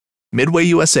Midway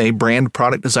USA brand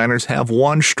product designers have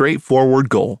one straightforward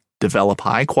goal: develop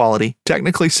high-quality,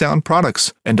 technically sound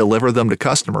products and deliver them to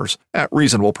customers at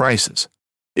reasonable prices.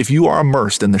 If you are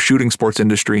immersed in the shooting sports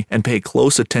industry and pay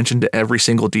close attention to every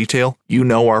single detail, you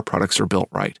know our products are built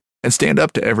right and stand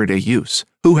up to everyday use.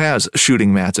 Who has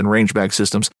shooting mats and range bag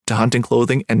systems to hunting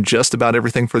clothing and just about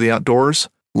everything for the outdoors?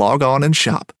 Log on and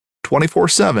shop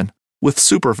 24/7 with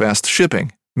super fast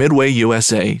shipping.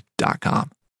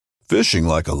 MidwayUSA.com. Fishing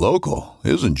like a local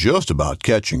isn't just about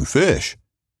catching fish.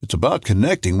 It's about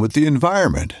connecting with the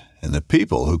environment and the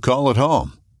people who call it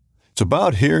home. It's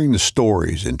about hearing the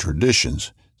stories and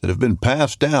traditions that have been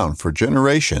passed down for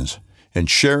generations and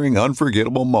sharing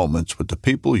unforgettable moments with the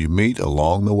people you meet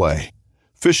along the way.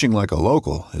 Fishing like a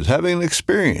local is having an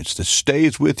experience that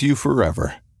stays with you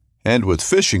forever. And with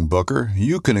Fishing Booker,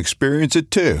 you can experience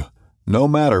it too, no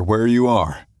matter where you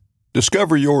are.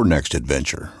 Discover your next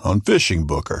adventure on Fishing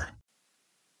Booker.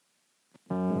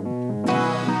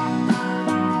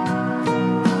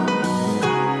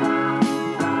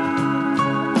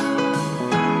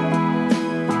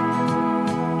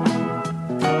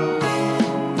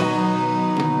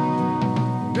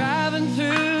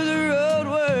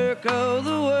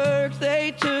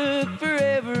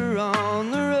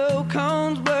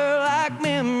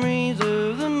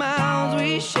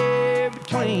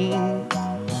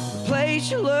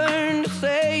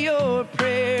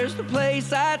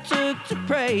 I took to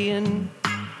praying,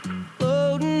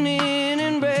 floating in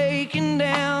and breaking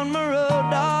down my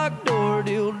road dog door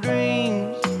deal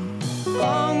dreams.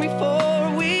 Long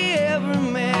before we ever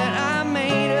met, I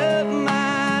made up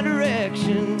my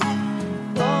direction.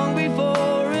 Long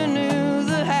before I knew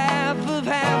the half of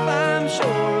half I'm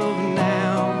sure of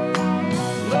now.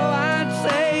 Though I'd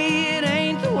say it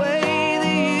ain't the way that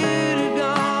you'd have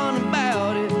gone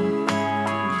about it.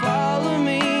 Follow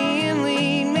me and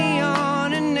lead me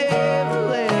on and never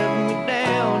let me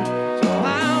down. So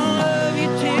I'll love you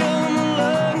till my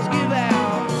lungs give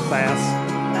out. Bass,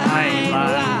 I ain't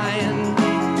lying.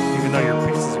 Even though you're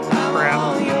pieces of I'm crap.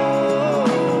 all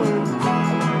yours.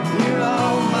 You're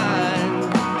all mine.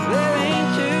 There ain't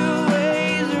two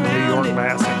ways around New York it.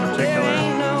 bass in There particular.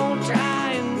 ain't no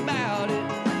trying about it.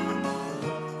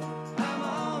 I'm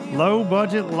all yours. Low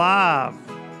Budget Live,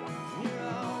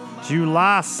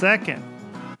 July 2nd.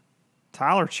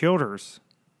 Tyler Childers.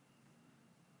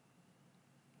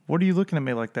 What are you looking at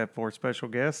me like that for, special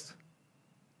guest?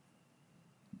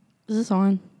 Is this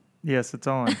on? Yes, it's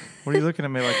on. What are you looking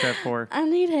at me like that for? I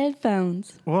need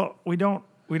headphones. Well, we don't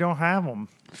have them.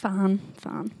 Fine.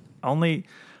 Only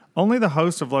the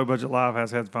host of Low Budget Live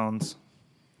has headphones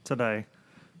today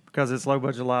because it's Low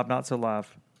Budget Live, not so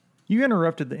live. You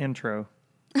interrupted the intro.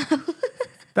 That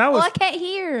was Well, I can't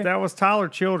hear. that was Tyler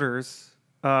Childers,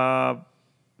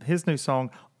 his new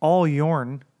song "All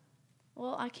Yourn,"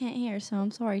 Well, I can't hear, so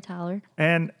I'm sorry, Tyler.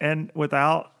 and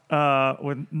without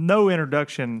with no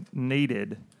introduction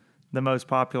needed, the most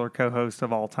popular co-host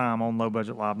of all time on Low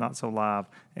Budget Live, Not So Live,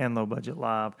 and Low Budget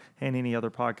Live, and any other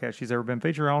podcast she's ever been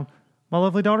featured on, my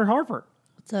lovely daughter Harper.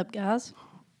 What's up, guys?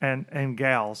 And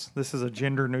gals. This is a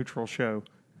gender neutral show.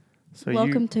 So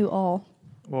Welcome to all.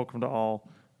 welcome to all.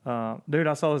 Dude,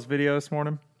 I saw this video this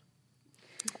morning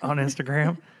on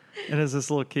Instagram, and it's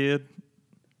this little kid.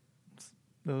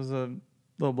 It was a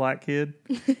little black kid,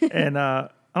 and I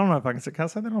don't know if I can say. Can I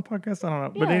say that on a podcast? I don't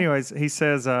know. But Yeah. anyways, he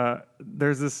says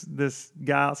there's this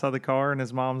guy outside the car, and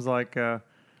his mom's like,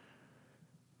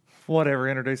 whatever,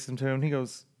 introduces him to him. He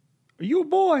goes, "Are you a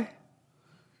boy?"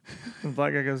 The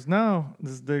black guy goes, "No."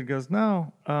 This dude goes,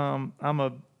 "No, I'm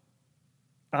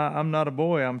not a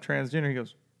boy. I'm transgender." He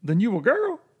goes, "Then you a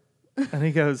girl?" And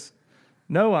he goes,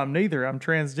 "No, I'm neither. I'm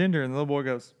transgender." And the little boy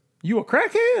goes, "You a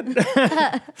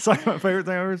crackhead?" It's like my favorite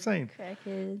thing I've ever seen.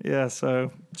 Crackhead. Yeah,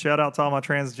 so shout out to all my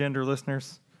transgender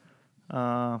listeners.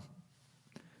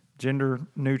 Gender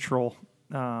neutral,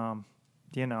 throwing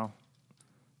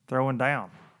down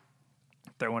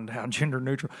gender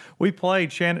neutral. We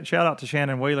played, shout out to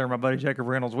Shannon Wheeler, my buddy Jacob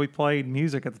Reynolds. We played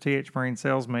music at the TH Marine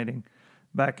sales meeting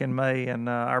back in May, and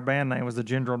our band name was the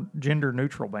Gender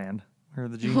Neutral Band. Or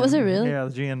the GN, Was it really? Yeah,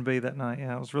 the GNB that night.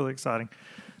 Yeah, it was really exciting.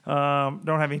 Don't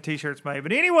have any t-shirts made.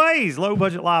 But anyways, Low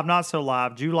Budget Live, Not So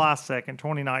Live, July 2nd,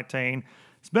 2019.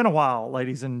 It's been a while,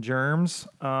 ladies and germs.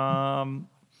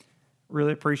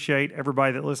 Really appreciate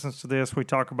everybody that listens to this. We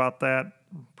talk about that.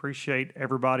 Appreciate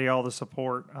everybody, all the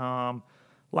support.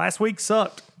 Last week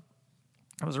sucked.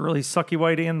 It was a really sucky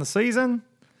way to end the season.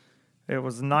 It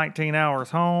was 19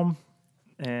 hours home,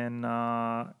 and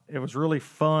it was really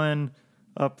fun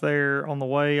up there on the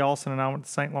way. Austin and I went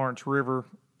to St. Lawrence River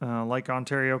Lake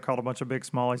Ontario caught a bunch of big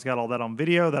small. He's got all that on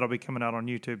video. That'll be coming out on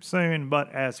YouTube soon.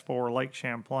 But as for Lake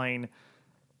Champlain,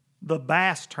 the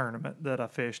bass tournament that I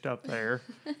fished up there,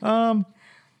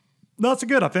 that's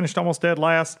good. I finished almost dead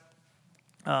last.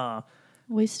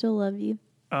 We still love you.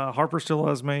 Harper still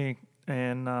loves me.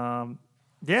 And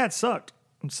yeah, it sucked.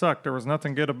 It sucked. There was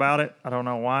nothing good about it. I don't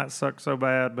know why it sucked so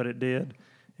bad, but it did.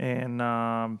 And,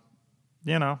 I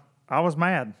was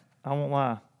mad. I won't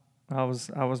lie. I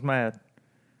was mad.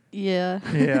 Yeah.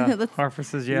 Yeah. Harper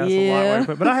says, yeah, it's a light way to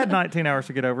put it. But I had 19 hours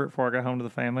to get over it before I got home to the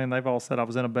family, and they've all said I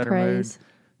was in a better Praise.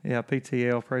 mood. Yeah,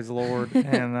 PTL, praise the Lord.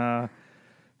 And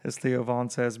as Theo Vaughn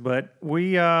says, but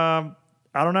we, I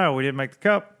don't know, we didn't make the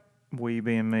cup. We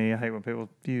being me, I hate when people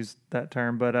use that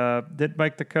term, but didn't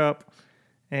make the cup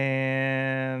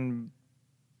and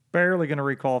barely going to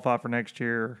requalify for next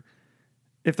year,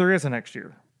 if there is a next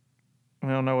year. We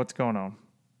don't know what's going on.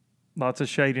 Lots of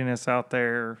shadiness out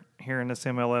there, hearing this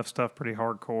MLF stuff pretty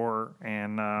hardcore,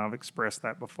 and I've expressed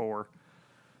that before.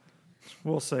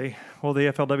 We'll see. Will the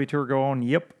FLW Tour go on?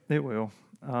 Yep, it will.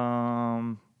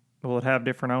 Will it have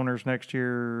different owners next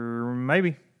year?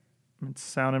 Maybe. It's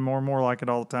sounding more and more like it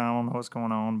all the time. I don't know what's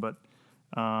going on, but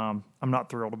I'm not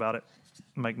thrilled about it.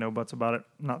 Make no buts about it.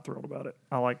 Not thrilled about it.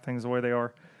 I like things the way they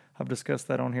are. I've discussed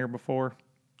that on here before.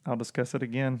 I'll discuss it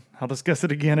again. I'll discuss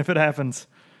it again if it happens.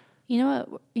 You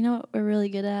know what we're really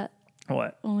good at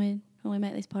What? when we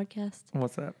make these podcasts?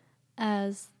 What's that?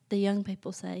 As the young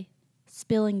people say,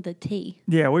 spilling the tea.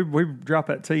 Yeah, we drop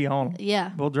that tea on them.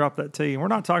 Yeah. We'll drop that tea. And we're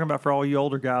not talking about for all you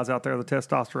older guys out there, the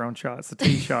testosterone shots, the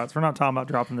tea shots. We're not talking about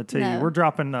dropping the tea. No. We're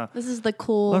dropping the... This is the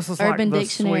cool This is like Urban the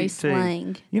Dictionary sweet tea.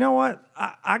 slang. You know what?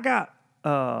 I got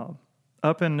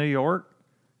up in New York.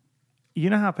 You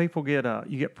know how people get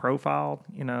you get profiled.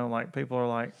 You know, like people are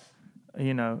like,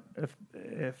 you know,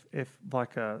 if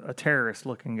like a terrorist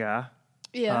looking guy,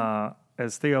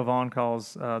 as Theo Vaughn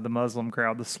calls the Muslim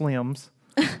crowd, the Slims,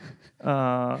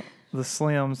 the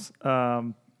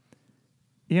Slims.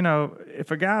 You know,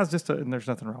 if a guy's just and there's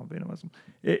nothing wrong with being a Muslim.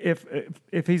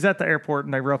 If he's at the airport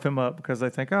and they rough him up because they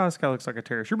think, oh, this guy looks like a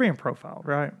terrorist, you're being profiled,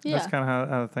 right? Yeah. That's kind of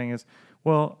how the thing is.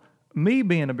 Well, me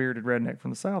being a bearded redneck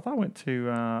from the South, I went to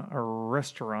a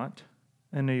restaurant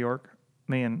in New York.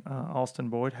 Me and Austin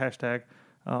Boyd, hashtag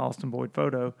Austin Boyd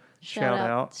photo. Shout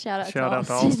out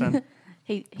to Austin.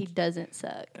 He doesn't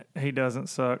suck. He doesn't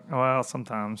suck. Well,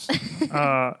 sometimes. He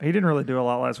didn't really do a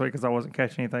lot last week because I wasn't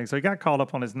catching anything. So he got caught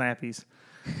up on his nappies.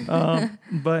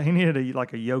 But he needed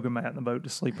a yoga mat in the boat to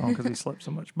sleep on because he slept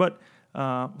so much. But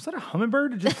was that a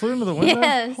hummingbird that just flew into the window?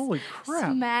 Yes. Holy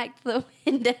crap. Smacked the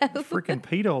window. Freaking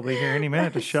PETA will be here any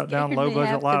minute to shut down Scared me Low Budget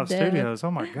half to Live death. Studios.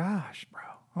 Oh my gosh, bro.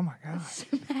 Oh my gosh.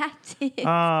 Smacked it.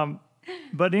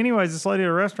 But anyways, this lady at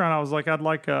a restaurant, I was like, I'd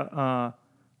like an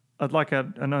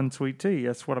unsweet tea.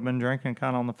 That's what I've been drinking,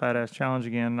 kind of on the fat ass challenge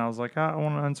again. And I was like, I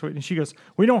want an unsweet. And she goes,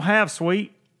 we don't have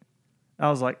sweet. I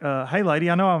was like, hey lady,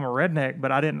 I know I'm a redneck,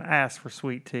 but I didn't ask for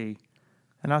sweet tea.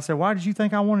 And I said, why did you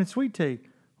think I wanted sweet tea?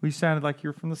 Well, you sounded like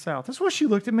you're from the South. That's what she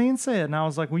looked at me and said. And I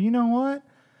was like, well, you know what?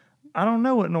 I don't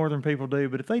know what Northern people do,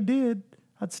 but if they did,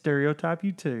 I'd stereotype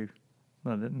you too.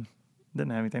 No, I didn't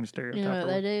have anything to stereotype. You know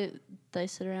what her they with. do? They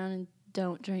sit around and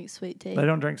don't drink sweet tea. They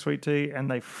don't drink sweet tea,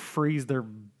 and they freeze their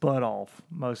butt off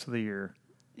most of the year.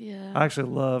 Yeah. I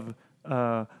actually love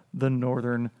the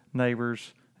northern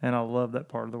neighbors, and I love that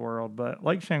part of the world. But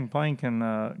Lake Champlain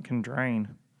can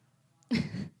drain,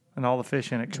 and all the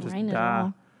fish in it can Drain just it die.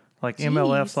 all. Like Jeez.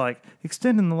 MLF's like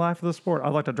extending the life of the sport.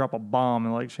 I'd like to drop a bomb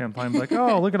in Lake Champlain. Be like,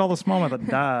 oh, look at all the smallmouth that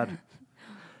died.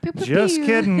 Pew, pew, Just pew.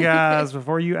 kidding, guys.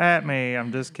 Before you at me,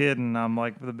 I'm just kidding. I'm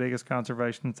like the biggest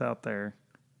conservationist out there.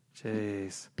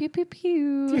 Jeez. Pew, pew,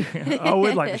 pew. I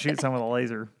would like to shoot some with a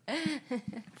laser.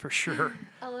 For sure.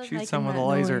 I love Shoot making some with a that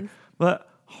laser. noise. But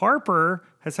Harper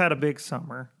has had a big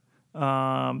summer.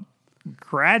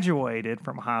 Graduated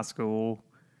from high school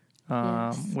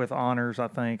Yes. with honors, I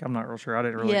think. I'm not real sure. I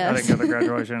didn't Yes. go to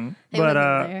graduation. He but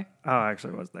wasn't there. I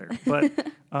actually was there.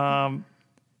 But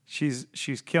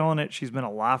she's killing it. She's been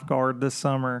a lifeguard this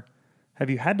summer. Have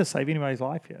you had to save anybody's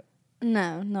life yet?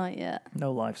 No, not yet.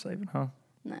 No life saving, huh?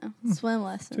 No. Swim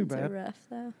lessons bad. are rough,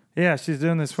 though. Yeah, she's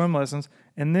doing the swim lessons.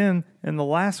 And then in the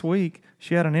last week,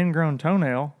 she had an ingrown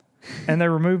toenail, and they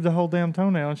removed the whole damn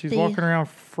toenail, and she's walking around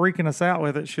freaking us out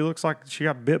with it. She looks like she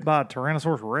got bit by a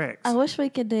Tyrannosaurus Rex. I wish we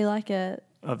could do like a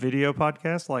Video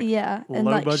podcast? Like Yeah, and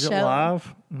low like budget show-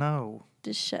 Live? No.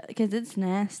 just shut because it's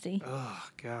nasty. Oh,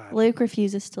 God. Luke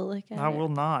refuses to look at I it. will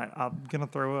not. I'm going to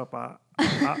throw up.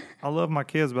 I love my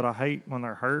kids, but I hate when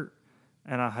they're hurt,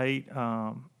 and I hate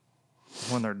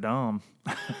when they're dumb.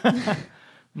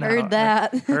 No, Heard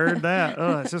that. Heard that.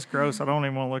 Oh, it's just gross. I don't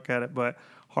even want to look at it. But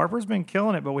Harper's been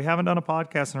killing it, but we haven't done a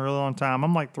podcast in a really long time.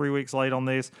 I'm like 3 weeks late on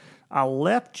this. I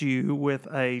left you with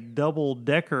a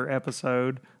double-decker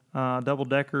episode,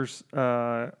 double-deckers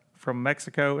from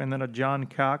Mexico, and then a John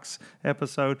Cox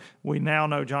episode. We now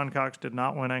know John Cox did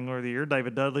not win Angler of the Year.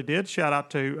 David Dudley did. Shout out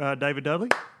to David Dudley.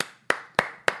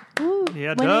 Ooh,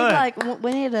 Yeah,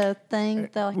 we need a thing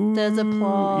that does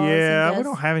applause. Yeah, and we does-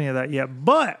 don't have any of that yet.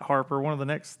 But Harper, one of the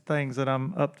next things that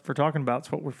I'm up for talking about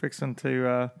is what we're fixing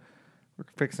to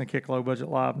kick Low Budget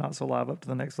Live, Not So Live up to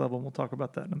the next level. And we'll talk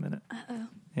about that in a minute.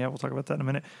 Yeah, we'll talk about that in a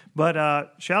minute. But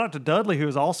shout out to Dudley, who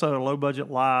is also a Low Budget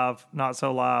Live, Not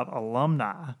So Live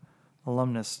alumnus.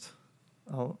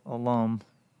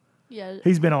 Yeah,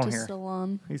 He's been on just here.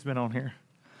 alum. He's been on here.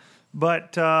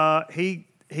 But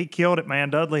he killed it, man.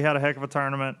 Dudley had a heck of a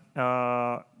tournament.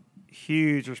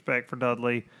 Huge respect for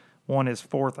Dudley. Won his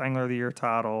 4th Angler of the Year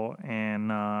title, and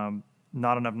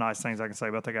not enough nice things I can say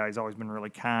about the guy. He's always been really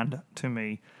kind to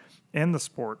me in the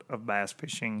sport of bass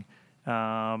fishing.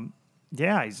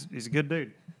 Yeah, he's a good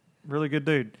dude. Really good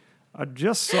dude. I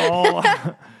just saw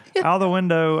out of the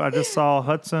window, I just saw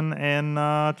Hudson and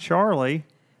Charlie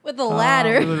With the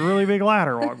ladder. with a really big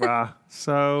ladder walk by.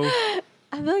 So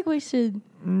I feel like we should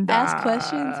ask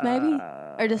questions, maybe,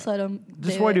 or just let them.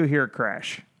 just do wait it. till we hear a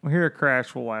crash. We hear a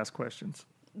crash, we'll ask questions.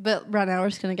 But right now we're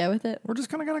just gonna go with it. We're just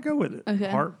gonna go with it. Okay.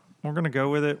 Hart, we're gonna go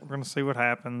with it. We're gonna see what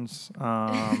happens.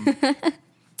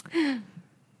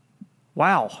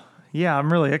 Wow. Yeah,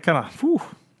 I'm really. It kind of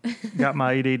got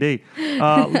my ADD.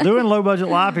 Doing Low Budget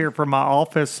Live here from my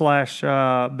office /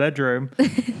 bedroom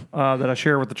that I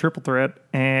share with the Triple Threat,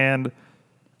 and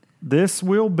this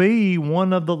will be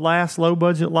one of the last Low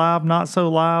Budget Live, Not So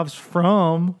Lives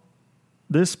from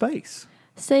this space.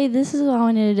 See, this is what I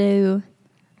wanted to do,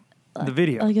 The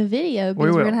video. like a video, because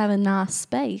will. we're gonna have a nice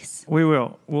space. We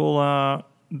will.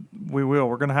 We will.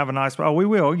 We're going to have a nice. Oh, we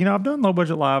will. You know, I've done Low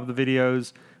Budget Live, the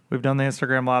videos. We've done the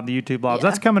Instagram Live, the YouTube Lives. Yeah.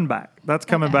 That's coming back. That's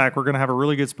coming Okay. back. We're going to have a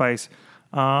really good space.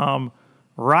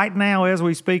 Right now, as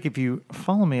we speak, if you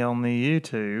follow me on the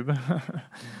YouTube,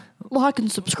 Like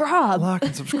and subscribe. like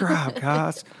and subscribe,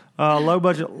 guys. Low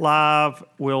Budget Live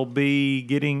will be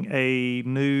getting a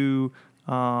new,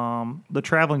 the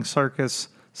Traveling Circus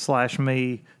 /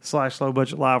 me / Low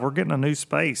Budget Live. We're getting a new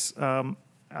space. I'm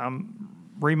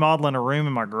remodeling a room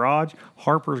in my garage.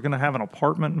 Harper's going to have an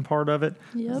apartment in part of it.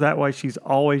 Yep. That way she's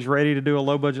always ready to do a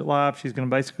Low Budget Live. She's going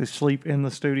to basically sleep in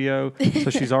the studio. So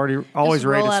she's always Just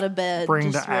ready roll to out of bed,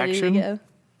 spring just to ready action. to go.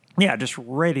 Yeah, just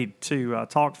ready to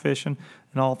talk fishing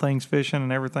and all things fishing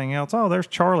and everything else. Oh, there's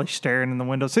Charlie staring in the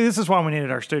window. See, this is why we needed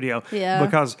our studio. Yeah.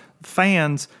 Because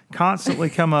fans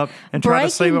constantly come up and try to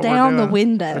see Breaking what we're down doing. the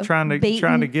window, They're trying to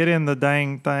beating- get in the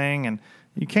dang thing, and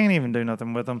you can't even do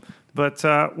nothing with them. But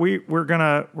we're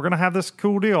gonna have this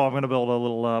cool deal. I'm gonna build a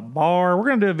little bar. We're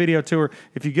gonna do a video tour.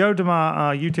 If you go to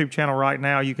my YouTube channel right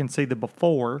now, you can see the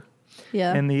before.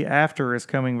 Yeah. And the after is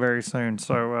coming very soon.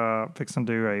 So fixing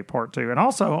to do a part 2. And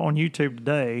also on YouTube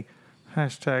today,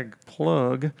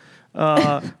 #plug,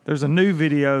 there's a new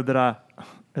video that I,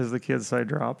 as the kids say,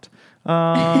 dropped,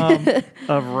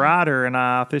 of Ryder and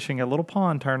I fishing a little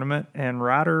pond tournament. And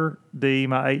Ryder D,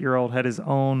 my 8-year-old, had his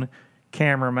own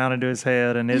camera mounted to his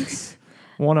head. And it's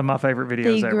one of my favorite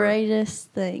videos the ever.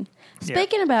 greatest thing. Yeah.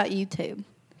 Speaking about YouTube,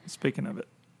 Speaking of it.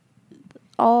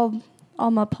 all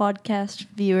my podcast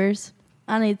viewers,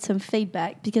 I need some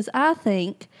feedback because I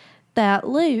think that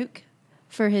Luke,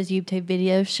 for his YouTube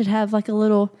videos, should have like a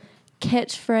little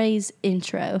catchphrase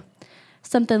intro.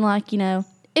 Something like,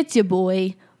 it's your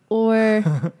boy,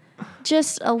 or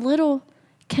just a little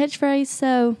catchphrase.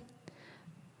 So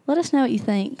let us know what you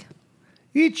think.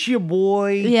 It's your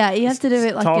boy. Yeah, you have to do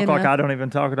it like talk in like a- I don't even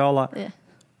talk at all. Like, Yeah.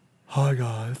 hi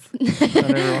guys. And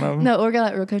every one of them. No, we're going to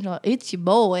like real country. Like, it's your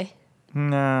boy.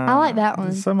 Nah. I like that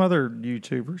one. Some other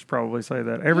YouTubers probably say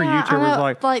that. Every Yeah, I YouTuber's know,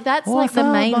 like that's like "What's the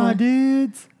up, main my one.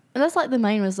 dudes?" That's like the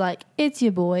main was like, it's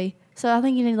your boy. So I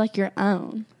think you need like your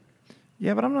own.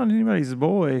 Yeah, but I'm not anybody's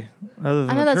boy other than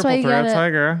I know the that's why Triple you Threats. gotta-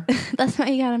 Hey, girl. That's why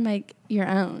you got to make your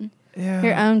own. Yeah.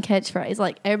 Your own catchphrase.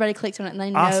 Like everybody clicks on it and they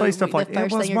know I say stuff the like, "It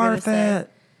first was thing you're going to worth say.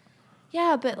 it,"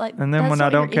 Yeah, but like. and then that's when I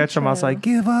not your don't catch them, I say, intro.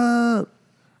 "Give up,"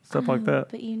 stuff like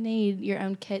that. But you need your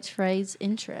own catchphrase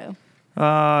intro.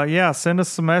 Yeah, send us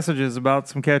some messages about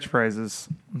some catchphrases.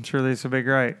 I'm sure these would be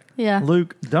great. Yeah.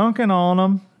 Luke dunking on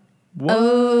them.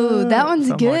 Oh, that one's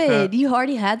Something like good. that. You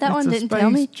already had that It's one, a didn't tell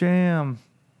me. Space Jam.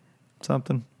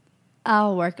 Something.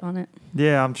 I'll work on it.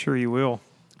 Yeah, I'm sure you will.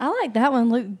 I like that one,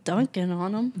 Luke dunking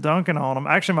on them. Dunking on them.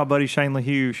 Actually, my buddy Shane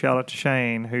LaHue, shout out to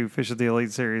Shane, who fishes the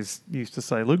Elite Series, used to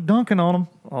say, Luke dunking on them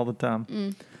all the time.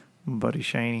 My buddy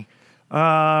Shaney.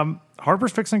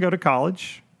 Harper's fixing to go to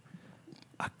college.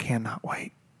 I cannot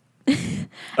wait.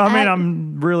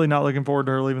 I'm really not looking forward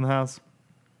to her leaving the house.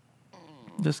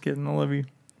 Just kidding. I love you.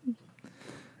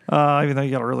 Even though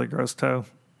you got a really gross toe.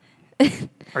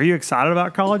 Are you excited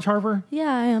about college, Harper? Yeah,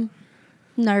 I am.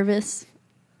 Nervous.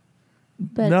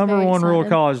 But Number very one rule of excited.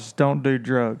 college is don't do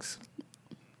drugs.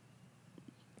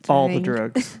 All the Dang.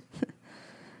 drugs.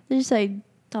 Did you say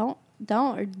don't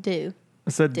or do? I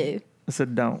said Do. I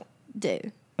said don't. Do.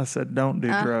 I said don't do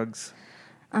drugs.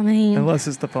 I mean, Unless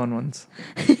it's the fun ones.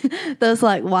 those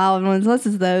like wild ones. Unless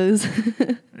it's those.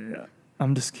 Yeah.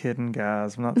 I'm just kidding,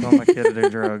 guys. I'm not telling my kid to do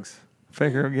drugs.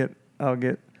 Figure I'll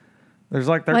get there's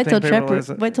like 13 wait till people triple.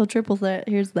 listen. Wait till triple threat.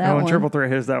 Here's that And when one. Triple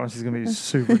Threat hits that one, she's gonna be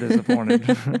super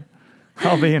disappointed.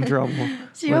 I'll be in trouble.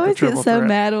 She with the always Triple gets so Threat.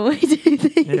 mad when we do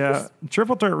these. Yeah,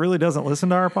 Triple Threat really doesn't listen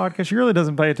to our podcast. She really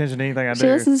doesn't pay attention to anything I She do.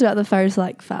 listens to about the first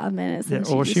like 5 minutes. Yeah, And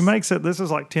well, she just- makes it. This is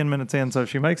like 10 minutes in, so if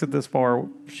she makes it this far,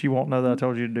 she won't know that I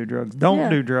told you to do drugs. Don't Yeah.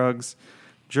 do drugs.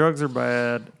 Drugs are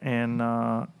bad and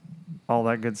all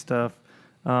that good stuff.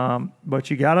 But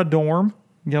you got a dorm.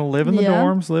 You got to live in the Yeah.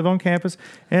 dorms, live on campus,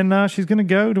 and she's going to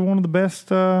go to one of the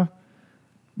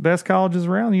best colleges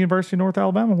around, the University of North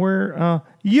Alabama, where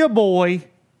your boy.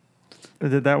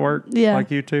 Did that work? Yeah. Like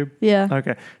YouTube? Yeah.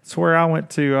 Okay. It's where I went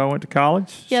to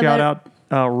college. Yeah, Shout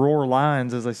but- out Roar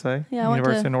Lions, as they say. Yeah, I went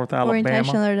University to of North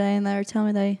orientation the Alabama. other day, and they were telling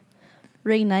me they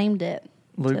renamed it.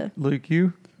 Luke,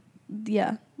 you?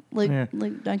 Yeah, Luke Yeah.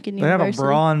 Duncan They have a University.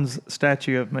 bronze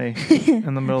statue of me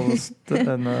in the middle of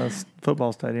in the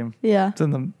football stadium. Yeah, It's in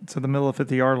the middle of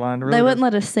 50-yard line. Really they wouldn't is.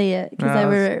 let us see it because they No,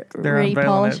 were they're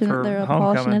unveiling it repolishing for it. They were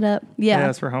homecoming. polishing it up. Yeah,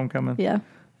 it's for homecoming. yeah.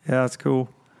 Yeah, it's cool.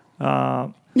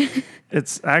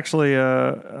 It's actually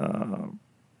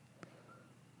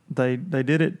they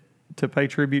did it to pay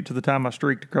tribute to the time I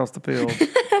streaked across the field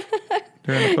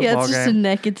during the football Yeah, it's just a game.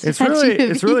 naked It's statue. really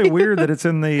of it's really you. weird that it's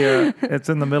in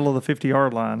the middle of the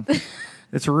 50-yard line.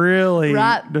 It's really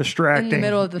Right distracting.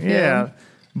 middle of the field. Yeah,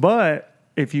 but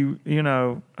if you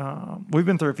we've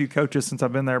been through a few coaches since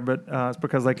I've been there, but it's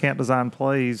because they can't design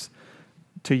plays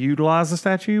to utilize the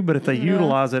statue. But if they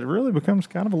utilize it, it really becomes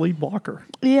kind of a lead blocker.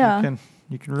 Yeah.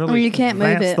 You can really you can't move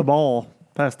advance it. the ball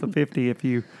past the 50 if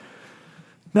you.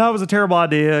 No, it was a terrible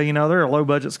idea. They're a low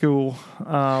budget school,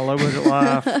 low budget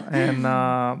life, and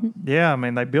I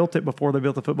mean they built it before they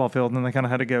built the football field, and then they kind of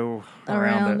had to go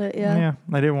around Around it, yeah. Yeah,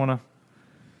 they didn't want to.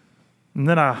 And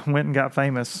then I went and got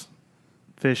famous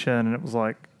fishing, and it was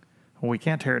like, well, we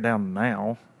can't tear it down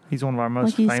now. He's one of our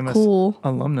most Like he's famous cool.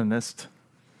 alumninists.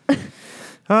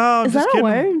 Oh, Is just that a kidding.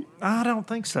 word? I don't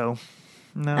think so.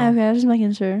 No. Okay, I was just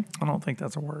making sure. I don't think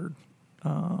that's a word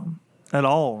at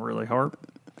all, really, Harp.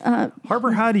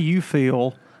 Harper, how do you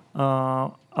feel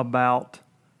about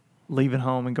leaving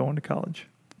home and going to college?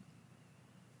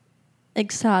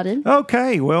 Excited.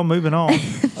 Okay, well, moving on.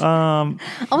 I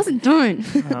wasn't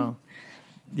done.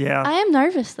 Yeah, I am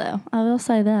nervous though. I will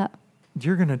say that.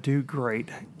 you're going to do great,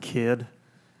 kid.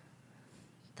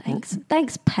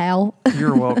 Thanks, pal.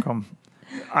 You're welcome.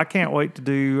 I can't wait to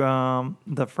do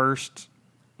the first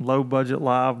low-budget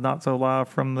live, not so live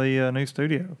from the new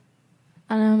studio.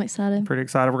 I know. I'm excited. Pretty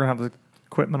excited. We're going to have the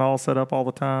equipment all set up all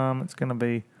the time. It's going to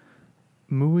be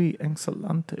muy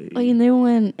excelente. Well, you knew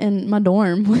one in my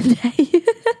dorm one day.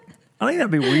 I think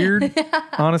that'd be weird.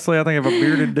 Honestly, I think if a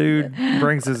bearded dude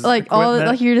brings his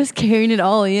equipment, you're just carrying it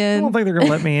all I in. don't think they're going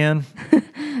to let me in.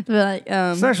 But like,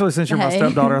 Especially since you're my hey.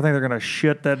 stepdaughter. I think they're going to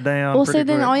shut that down. well, pretty so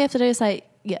then quick. all you have to do is say,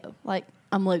 "Yo, like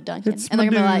I'm Luke Duncan," It's and my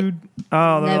they're gonna be dude. like,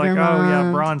 Oh, they're like, "Never oh yeah,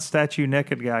 mind." bronze statue,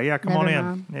 naked guy. Yeah, come on Never in.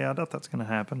 mind. Yeah, I doubt that's going to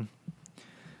happen.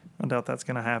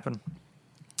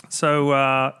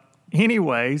 So,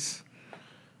 anyways,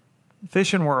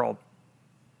 Fishing World.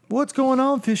 What's going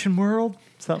on, Fishing World?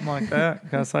 Something like that.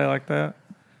 Can I say it like that?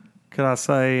 Could I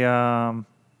say? I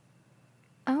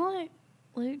like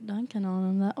Luke Duncan on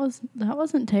him. That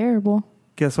wasn't terrible.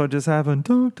 Guess what just happened?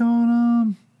 Dunked on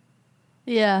him.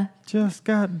 Yeah, Just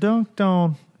got dunked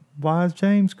on. Why is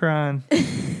James crying?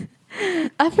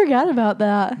 I forgot about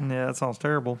that. Yeah, that sounds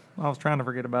terrible. I was trying to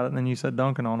forget about it, and then you said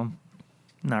dunking on him.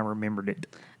 And I remembered it.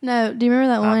 No, do you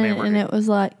remember that I one? remember And it. it was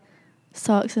like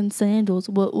socks and sandals.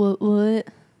 What?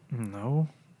 No.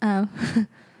 Oh,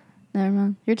 never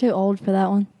mind. You're too old for that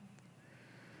one.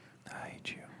 I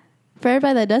hate you. For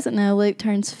everybody that doesn't know, Luke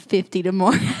turns 50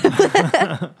 tomorrow.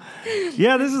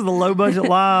 Yeah, this is the Low Budget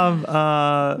Live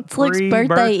It's Luke's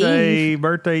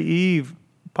birthday Eve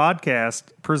podcast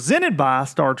presented by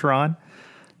StarTron.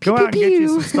 Go out and get you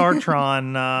some pew.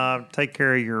 StarTron. Take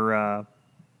care of your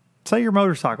say your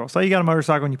motorcycle. Say you got a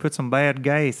motorcycle and you put some bad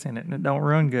gas in it and it don't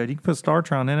run good. You can put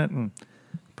StarTron in it and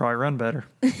probably run better.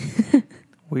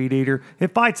 Weed eater.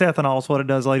 It fights ethanol is what it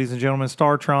does, ladies and gentlemen.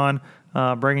 StarTron.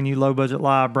 bringing you Low Budget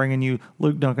Live, bringing you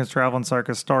Luke Duncan's Traveling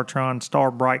Circus, StarTron,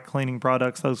 Star Bright Cleaning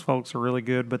Products. Those folks are really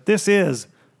good. But this is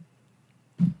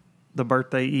the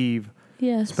Birthday Eve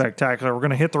Yes. Spectacular. We're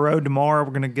going to hit the road tomorrow. We're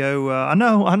going to go. I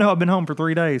know. I've been home for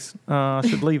 3 days. I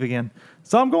should leave again.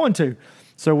 So I'm going to.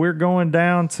 So we're going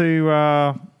down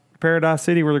to Paradise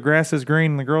City where the grass is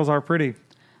green and the girls are pretty.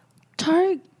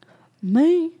 Take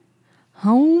me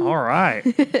home. All right.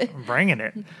 I'm bringing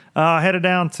it. Headed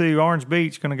down to Orange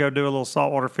Beach. Going to go do a little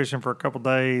saltwater fishing for a couple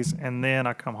days. And then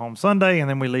I come home Sunday. And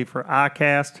then we leave for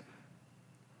ICAST.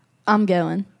 I'm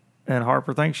going. And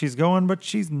Harper thinks she's going, but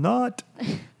she's not.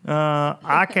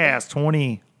 ICAST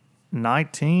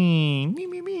 2019. Me,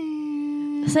 me,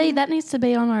 me. See, that needs to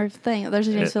be on our thing. There's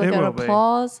needs to be like It an will be.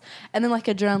 applause, and then like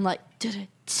a drum, like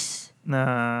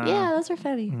Nah. yeah, those are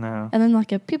funny. No. And then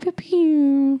like a pew pew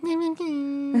pew.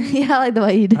 Yeah, I like the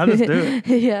way you do I just do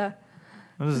it. Yeah,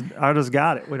 I just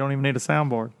got it. We don't even need a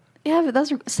soundboard. yeah, but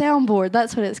those are soundboard.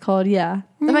 That's what it's called. Yeah,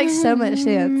 that makes so much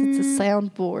sense. It's a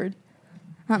soundboard.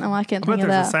 I don't know why I can't I bet think of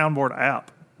there's that. a soundboard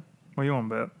app. What do you want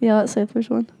to bet? Yeah, let's see if there's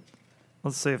one.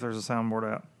 Let's see if there's a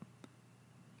soundboard app.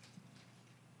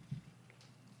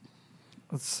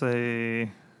 Let's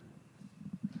see.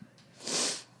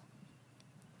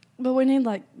 But we need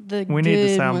like the We need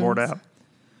the good soundboard ones.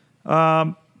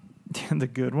 app. The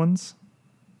good ones.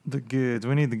 The goods.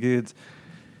 We need the goods.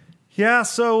 Yeah,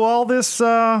 so all this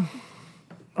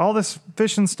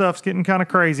fishing stuff's getting kind of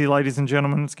crazy, ladies and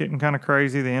gentlemen. It's getting kind of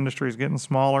crazy. The industry's getting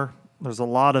smaller. There's a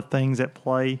lot of things at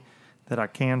play that I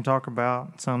can talk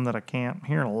about, some that I can't. I'm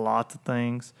hearing lots of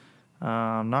things.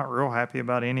 I'm not real happy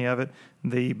about any of it.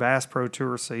 The Bass Pro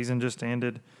Tour season just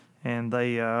ended, and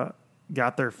they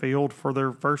got their field for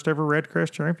their first ever Red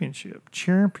Crest Championship,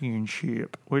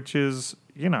 which is,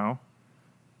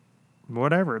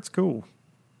 whatever. It's cool.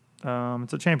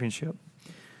 It's a championship,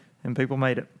 and people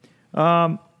made it.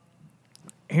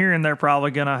 Hearing they're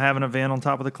probably going to have an event on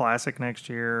top of the Classic next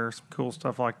year, some cool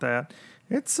stuff like that.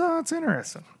 It's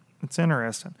interesting. It's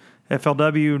interesting.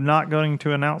 FLW not going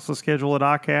to announce the schedule at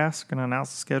ICAST. Going to announce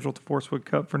the schedule at the Forcewood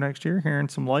Cup for next year. Hearing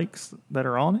some lakes that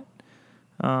are on it.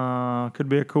 Could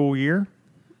be a cool year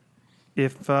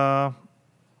if we go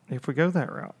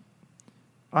that route.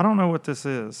 I don't know what this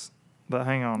is, but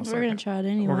hang on a second. We're gonna try it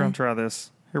anyway. We're going to try this.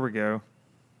 Here we go.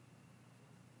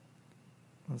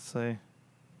 Let's see.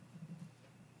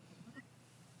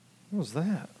 What was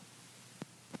that?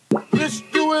 Let's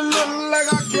do it look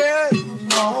like I care.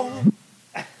 No.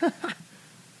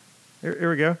 Here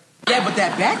we go. Yeah, but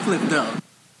that backflip though.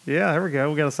 Yeah, there we go.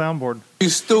 We got a soundboard. You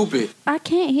stupid. I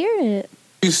can't hear it.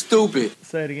 You stupid.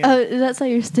 Say it again. Oh, that's how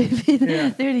you're stupid. Yeah.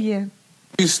 Do it again.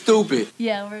 You stupid.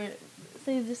 Yeah, we're.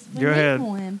 See this. Go ahead.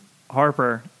 One.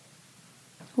 Harper.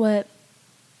 What?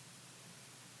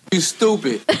 You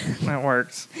stupid. That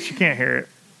works. She can't hear it.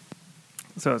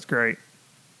 So it's great.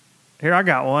 Here, I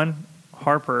got one.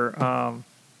 Harper,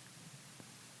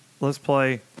 let's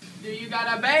play. Do you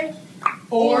got a bae?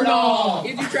 Or no?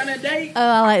 Is you trying to date? Oh,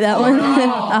 I like that one.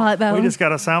 I like that We one. just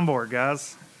got a soundboard,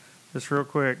 guys. Just real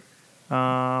quick.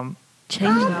 Change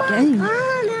the game.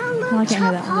 Oh, I can't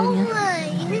hear that one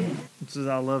again. This is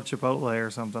I Love Chipotle or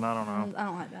something. I don't know. I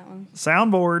don't like that one.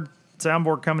 Soundboard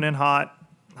coming in hot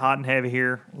and heavy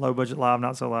here. Low budget live,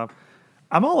 not so live.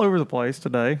 I'm all over the place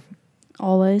today.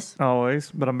 Always.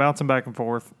 Always, but I'm bouncing back and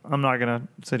forth. I'm not going to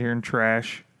sit here and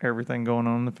trash everything going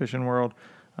on in the fishing world.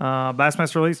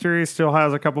 Bassmaster Elite Series still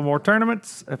has a couple more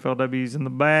tournaments. FLW's in the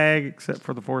bag, except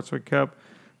for the Forcewood Cup.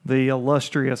 The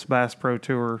illustrious Bass Pro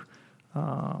Tour,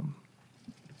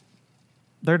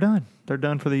 they're done. They're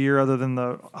done for the year other than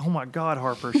oh my God,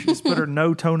 Harper. She just put her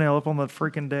no toenail up on the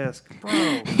freaking desk. Bro,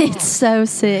 It's so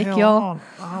sick, hell y'all. on.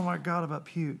 Oh my God, about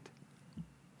puked.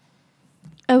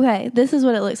 Okay, this is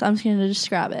what it looks like. I'm just going to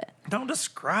describe it. Don't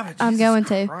describe it. I'm Jesus going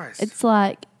to. Christ. It's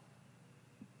like,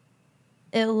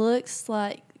 it looks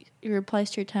like you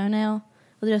replaced your toenail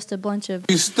with just a bunch of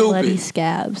You stupid. bloody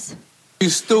scabs. You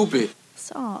stupid.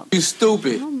 Stop. You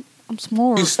stupid. I'm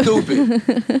smart. You stupid.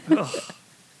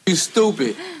 You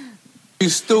stupid. You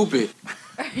stupid.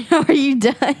 Are you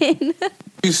done?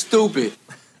 You stupid.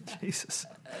 Jesus.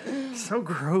 So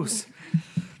gross.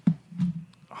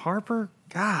 Harper,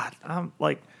 God, I'm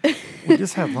like, we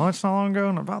just had lunch not long ago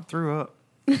and I about threw up.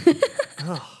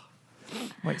 Ugh.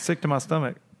 Like sick to my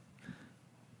stomach.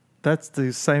 That's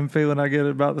the same feeling I get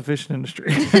about the fishing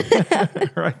industry.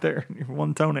 Right there.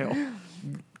 One toenail.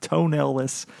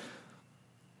 Toenailless.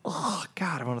 Oh,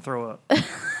 God, I want to throw up.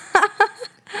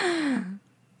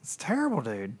 It's terrible,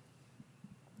 dude.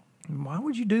 Why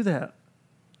would you do that?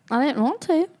 I didn't want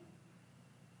to.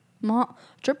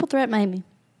 Triple threat made me.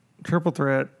 Triple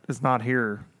Threat is not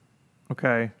here.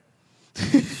 Okay.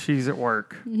 She's at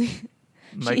work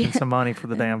making some money for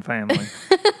the damn family.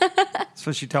 That's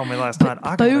what she told me last night.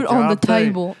 I got a Food on the job, too.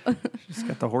 table. She's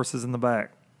got the horses in the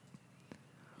back.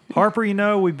 Harper,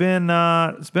 we've been,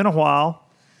 it's been a while.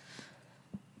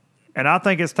 And I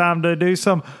think it's time to do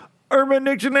some Urban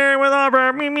Dictionary with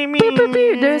Harper. Me, me, me. Beep, beep,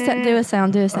 beep. Do a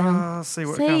sound. Let's see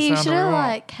what kind of you sound should do we have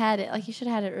want. had it. Like you should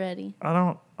have had it ready. I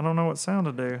don't know what sound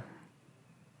to do.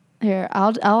 Here,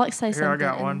 I'll like say Here, something. I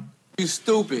got and- one. You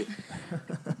stupid.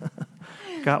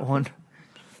 Got one.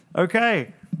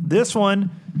 Okay. This one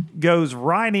goes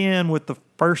right in with the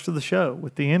first of the show,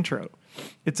 with the intro.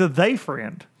 It's a they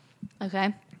friend.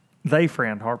 Okay. They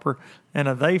friend, Harper. And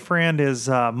a they friend is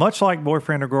much like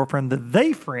boyfriend or girlfriend. The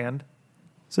they friend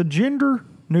is a gender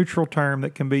neutral term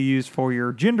that can be used for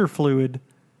your gender fluid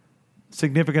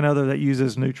significant other that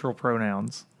uses neutral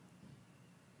pronouns.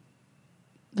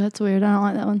 That's weird. I don't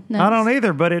like that one. I don't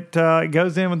either, but it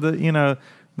goes in with the,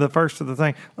 the first of the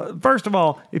thing. First of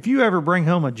all, if you ever bring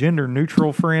home a gender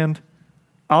neutral friend,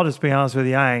 I'll just be honest with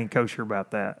you, I ain't kosher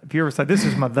about that. If you ever say, this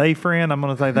is my they friend, I'm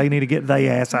going to say they need to get they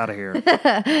ass out of here.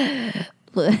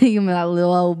 Look, you my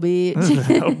little old bitch.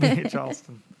 Oh,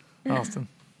 bitch,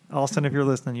 Austin, if you're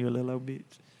listening, you a little old bitch.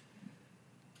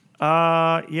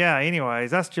 Yeah,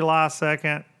 anyways, that's July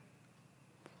 2nd.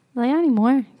 Like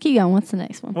anymore. Keep going. What's the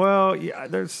next one? Well, yeah,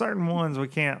 there's certain ones we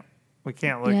can't look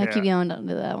Yeah, at. keep going. Don't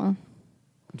do that one.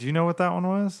 Do you know what that one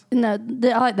was? No,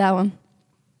 I like that one.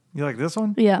 You like this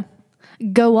one? Yeah.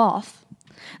 Go off.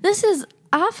 This is,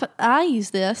 I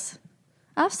use this.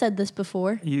 I've said this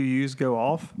before. You use go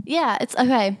off? Yeah, it's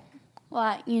okay.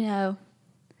 Like,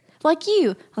 like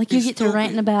you get to stupid.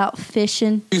 ranting about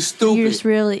fishing. You stupid. You're just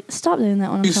really, stop doing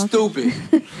that when I'm You talking.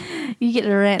 stupid. You get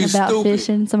to rant You about stupid.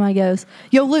 fishing. Somebody goes,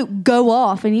 yo, Luke, go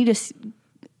off. And you just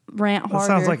rant That harder.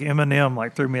 sounds like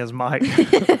Eminem threw me his mic.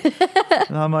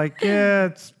 And I'm like, yeah,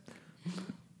 it's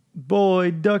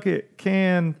boy, duck it,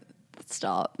 can.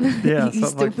 Stop. Yeah, you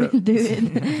something like stupid. that. Do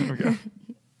it. Okay.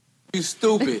 You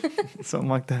stupid. Something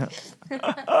like that.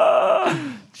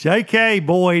 JK,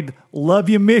 Boyd, love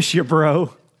you, miss you,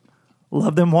 bro.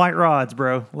 Love them white rods,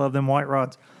 bro. Love them white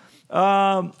rods.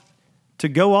 To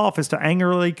go off is to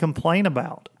angrily complain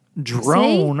about,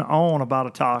 drone on about a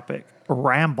topic,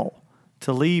 ramble,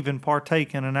 to leave and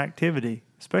partake in an activity,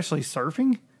 especially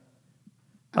surfing.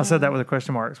 I said that with a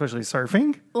question mark, especially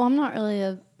surfing. Well, I'm not really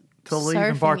a To leave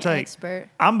and surfing partake. expert.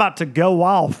 I'm about to go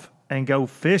off and go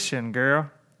fishing, girl.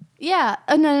 Yeah.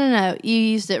 Oh, no. You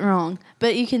used it wrong.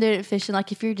 But you can do it at fishing.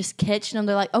 Like, if you're just catching them,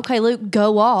 they're like, okay, Luke,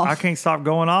 go off. I can't stop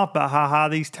going off about how high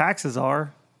these taxes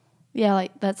are. Yeah,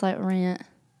 like, that's like rant.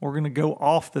 We're going to go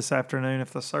off this afternoon if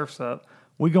the surf's up.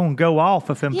 We going to go off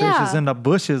if them Yeah. fish is in the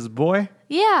bushes, boy.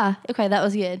 Yeah. Okay, that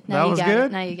was good. Now That you was got good?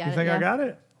 it. Now you got it. You think yeah. I got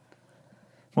it?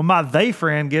 When my they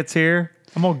friend gets here,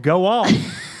 I'm going to go off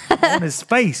on his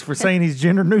face for saying he's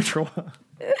gender neutral.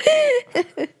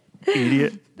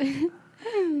 Idiot.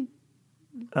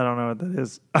 I don't know what that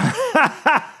is.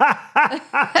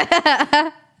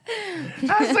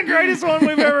 That's the greatest one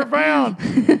we've ever found.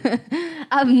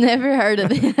 I've never heard of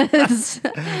this.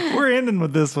 We're ending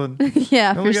with this one.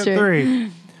 Yeah, And for we got sure.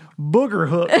 3. Booger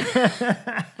hook.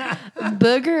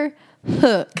 Booger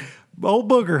hook. Old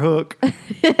booger hook.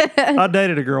 I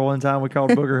dated a girl one time we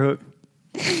called booger hook.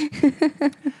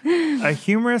 A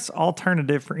humorous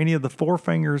alternative for any of the 4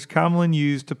 fingers commonly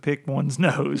used to pick one's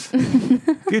nose.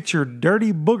 Get your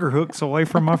dirty booger hooks away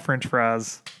from my french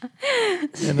fries.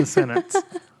 In a sentence.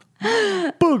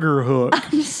 Booger hook.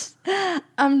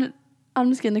 I'm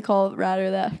just gonna call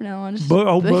Ryder that from now on. Just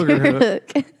Booger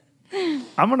hook.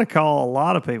 I'm going to call a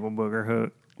lot of people booger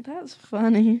hook. That's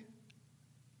funny.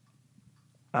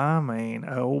 I mean,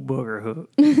 old booger hook.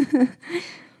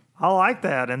 I like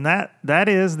that. And that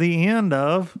is the end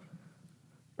of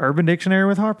Urban Dictionary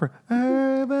with Harper.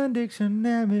 Urban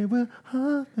Dictionary with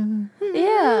Harper.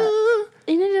 Yeah.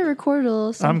 You need to record a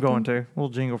little something. I'm going to. We'll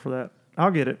jingle for that.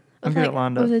 I'll get it. I'll get it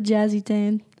lined up. With a jazzy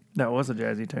tune. That was a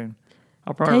jazzy tune.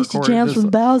 I'll probably Tasty record jams it from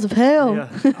just, bowels of hell. yeah,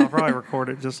 I'll probably record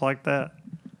it just like that.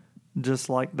 Just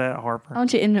like that, Harper. I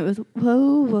want you to end it with,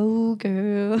 whoa, whoa,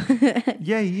 girl.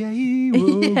 Yay, yay,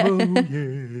 whoa, whoa,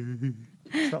 yay.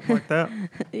 Something like that.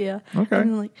 Yeah. Okay.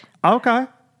 And then like, Okay.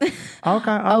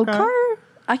 Okay. okay.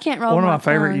 I can't roll One of my my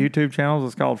favorite tongue. YouTube channels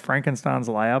is called Frankenstein's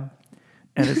Lab,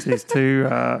 and it's these two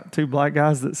black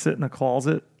guys that sit in a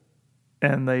closet,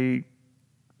 and they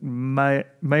may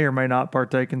or may not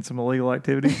partake in some illegal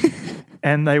activity,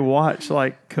 and they watch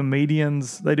like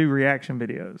comedians. They do reaction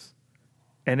videos,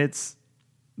 and it's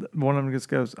one of them just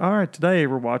goes, "All right, today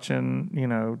we're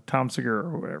watching Tom Segura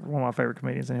or whatever, one of my favorite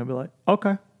comedians," and he'll be like,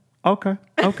 "Okay."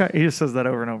 He just says that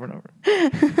over and over and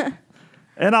over.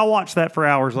 And I watch that for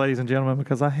hours, ladies and gentlemen,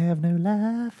 because I have no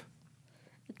life.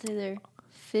 It's either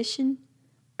fishing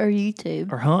or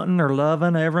YouTube. Or hunting or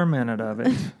loving every minute of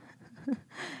it.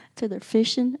 It's either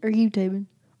fishing or YouTubing.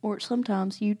 Or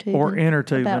sometimes YouTubing. Or inner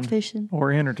tubing. About fishing.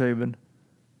 Or inner tubing.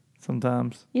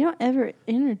 Sometimes. You don't ever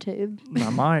inner tube. I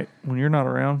might when you're not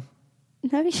around.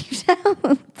 No, you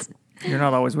don't. You're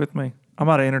not always with me. I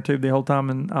might have inner tubed the whole time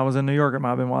and I was in New York. It might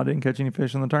have been why I didn't catch any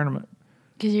fish in the tournament.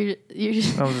 Because you're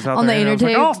just I was just out on the there and I inner was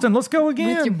like, tube. Austin, let's go with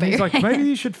your again. bare He's like, maybe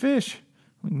you should fish.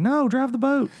 I'm like, no, drive the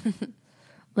boat.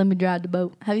 Let me drive the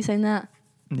boat. Have you seen that?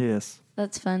 Yes.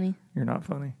 That's funny. You're not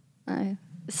funny. Oh,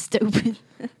 stupid.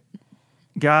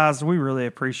 Guys, we really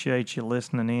appreciate you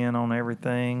listening in on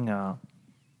everything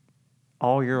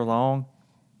all year long.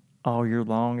 All year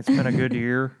long. It's been a good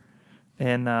year.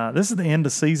 And this is the end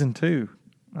of season 2,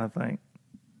 I think.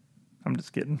 I'm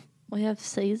just kidding. We have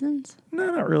seasons? No,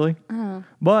 not really. Oh.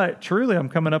 But truly, I'm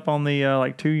coming up on the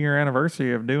 2-year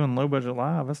anniversary of doing Low Budget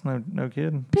Live. That's no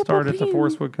kidding. Pew, Started at the pew.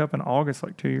 Forest Wood Cup in August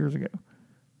 2 years ago.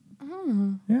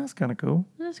 Oh, Yeah, that's kind of cool.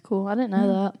 that's cool. I didn't know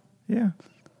that. Yeah.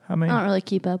 I mean, I don't really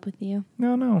keep up with you.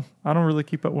 no. I don't really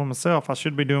keep up with myself. I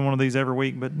should be doing one of these every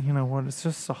week, but you know what? It's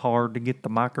just so hard to get the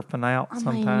microphone out I mean,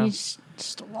 sometimes. it's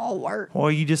just all work.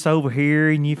 Well, you just over here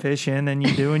and you fishing and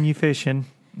you doing you fishing.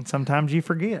 And sometimes you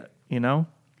forget, you know?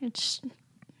 It's. You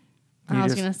I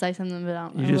was just- going to say something, but I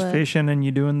don't know. You just what. fishing and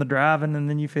you doing the driving and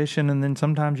then you fishing and then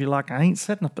sometimes you're like, I ain't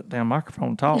setting up that damn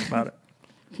microphone to talk about it.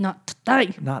 Not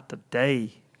today. Not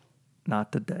today.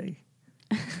 Not today.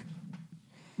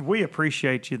 We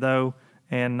appreciate you though,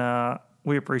 and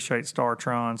we appreciate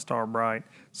StarTron, Starbright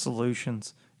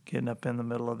Solutions getting up in the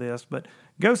middle of this. But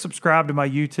go subscribe to my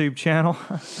YouTube channel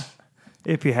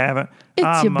if you haven't.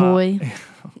 It's your boy.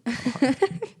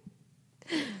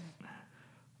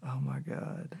 Oh my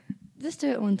God. Just do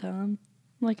it one time.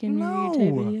 Like in No. your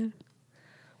YouTube video.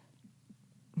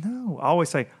 No, I always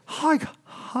say, hi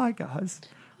guys.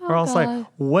 Or Hi, I'll say, guys.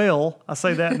 well, I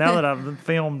say that now that I've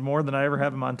filmed more than I ever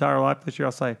have in my entire life this year.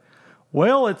 I'll say,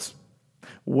 we'll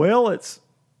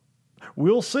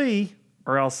see.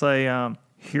 Or I'll say,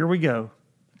 here we go.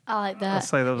 I like that. I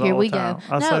say those Here all we the time.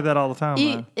 go. I say that all the time.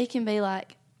 though. It can be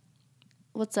like,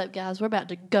 what's up, guys? We're about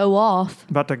to go off.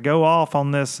 About to go off on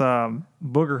this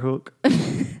booger hook.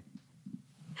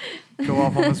 Go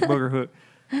off on this booger hook.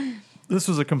 This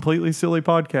was a completely silly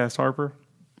podcast, Harper.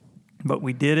 But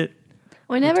we did it.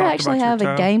 We never talked actually about have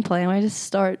your a toe. game plan. We just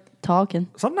start talking.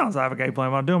 Sometimes I have a game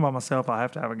plan. When I'm doing it by myself, I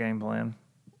have to have a game plan.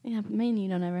 Yeah, but me and you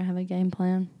don't ever have a game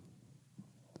plan.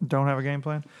 Don't have a game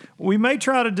plan. We may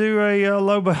try to do a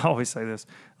low. I always say this: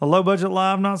 a low budget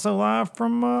live, not so live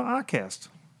from iCast.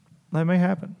 That may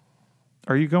happen.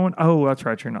 Are you going? Oh, that's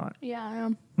right. You're not. Yeah, I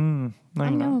am. No, you're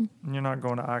I'm not. going. You're not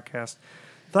going to iCast.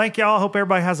 Thank y'all. Hope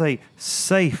everybody has a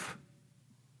safe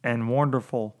and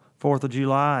wonderful 4th of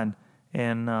July.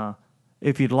 And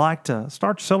if you'd like to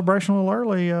start your celebration a little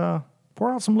early,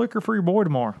 pour out some liquor for your boy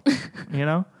tomorrow. You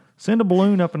know, send a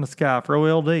balloon up in the sky for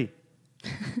OLD.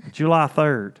 July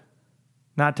 3rd,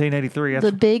 1983.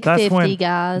 The big 50,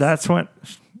 guys. That's when.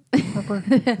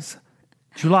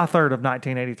 July 3rd of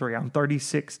 1983. I'm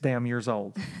 36 damn years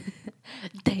old.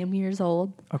 Damn years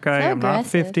old. Okay, So I'm not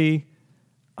aggressive. 50.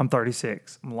 I'm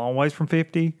 36. I'm a long ways from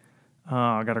 50.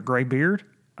 I got a gray beard.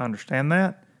 I understand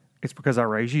that. It's because I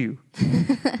raised you.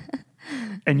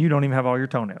 And you don't even have all your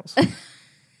toenails.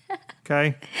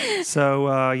 Okay?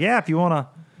 So, yeah, if you want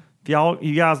to,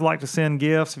 you guys like to send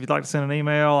gifts, if you'd like to send an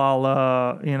email,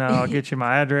 I'll get you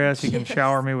my address. You can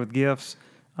shower me with gifts.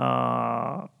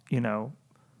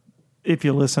 If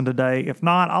you listen today. If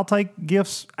not, I'll take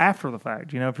gifts after the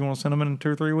fact. If you want to send them in 2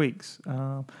 or 3 weeks.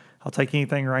 I'll take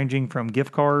anything ranging from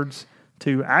gift cards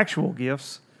to actual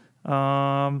gifts.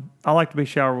 I like to be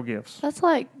showered with gifts. That's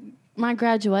like my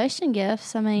graduation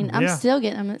gifts. I mean, I'm Yeah. still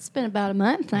getting them. It's been about a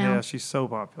month now. Yeah, she's so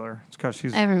popular. It's because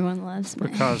Everyone loves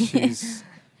me. she's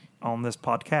on this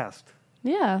podcast.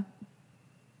 Yeah.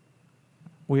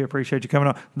 We appreciate you coming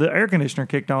on. The air conditioner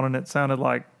kicked on and it sounded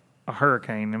like a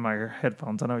hurricane in my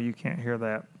headphones. I know you can't hear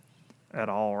that at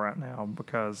all right now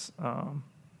because,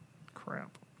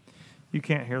 crap. You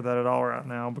can't hear that at all right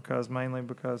now mainly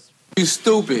because, You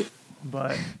stupid.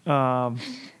 but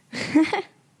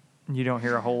you don't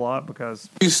hear a whole lot because,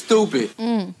 You stupid.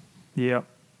 yeah,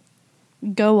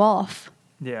 Go off.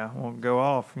 yeah, won't go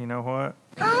off. You know what?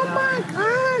 Oh my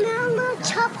god, I'm a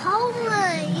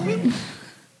Chipotle.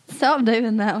 Stop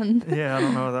doing that one. Yeah, I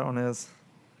don't know what that one is.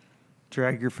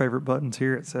 Drag your favorite buttons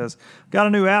here. It says, got a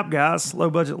new app, guys. Low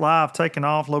Budget Live taking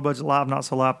off. Low Budget Live, not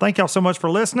so live. Thank y'all so much for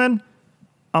listening.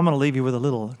 I'm going to leave you with a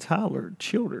little Tyler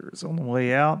Childers on the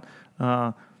way out.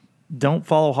 Don't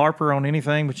follow Harper on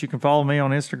anything, but you can follow me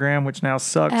on Instagram, which now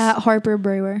sucks. At Harper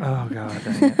Brewer. Oh, God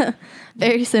dang it.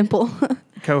 Very simple.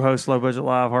 Co-host Low Budget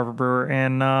Live, Harper Brewer.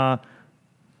 And,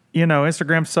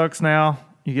 Instagram sucks now.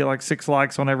 You get like 6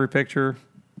 likes on every picture.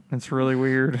 It's really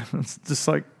weird. It's just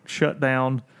like shut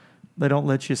down. They don't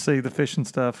let you see the fishing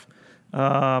stuff.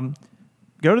 Go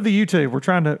to the YouTube. We're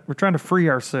trying to free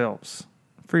ourselves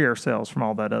from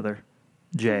all that other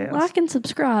jazz. Like and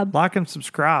subscribe. Like and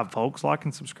subscribe, folks. Like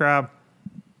and subscribe.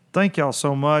 Thank y'all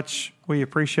so much. We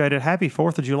appreciate it. Happy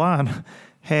 4th of July.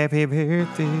 Happy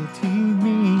birthday to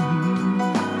me.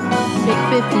 Big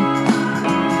 50.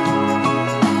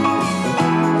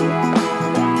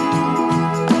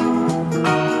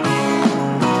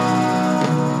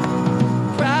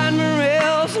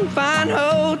 Fine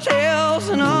hotels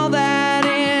and all that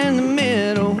in the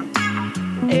middle.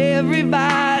 Every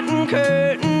bite and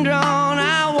curtain drawn,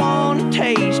 I want to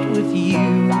taste with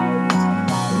you.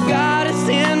 Gotta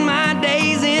send my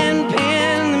days in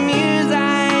pen, the muse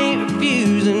I ain't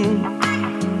refusing.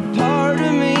 Part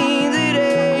of me that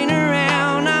ain't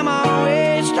around, I'm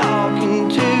always talking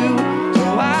to. So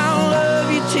I'll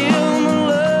love you till my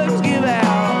lugs give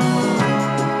out.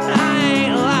 I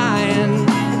ain't lying.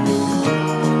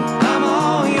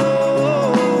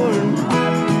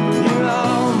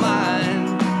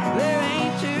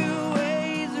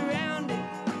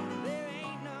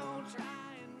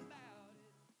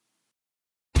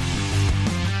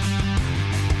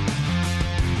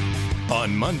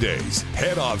 On Mondays,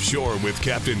 head offshore with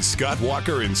Captain Scott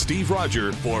Walker and Steve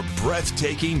Roger for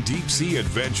breathtaking deep-sea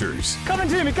adventures. Coming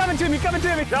to me.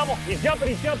 Double. He's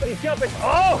jumping.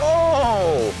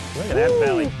 Oh! Look at that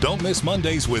belly. Don't miss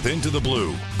Mondays with Into the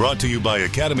Blue, brought to you by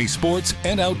Academy Sports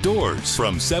and Outdoors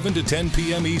from 7 to 10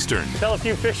 p.m. Eastern. Tell a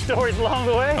few fish stories along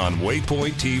the way. On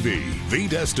Waypoint TV, the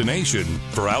destination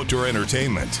for outdoor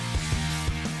entertainment.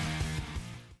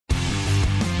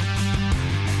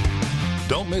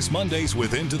 Don't miss Mondays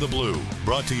with Into the Blue,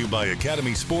 brought to you by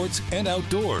Academy Sports and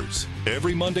Outdoors.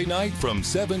 Every Monday night from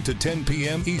 7 to 10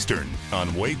 p.m. Eastern on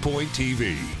Waypoint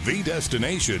TV, the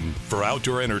destination for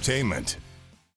outdoor entertainment.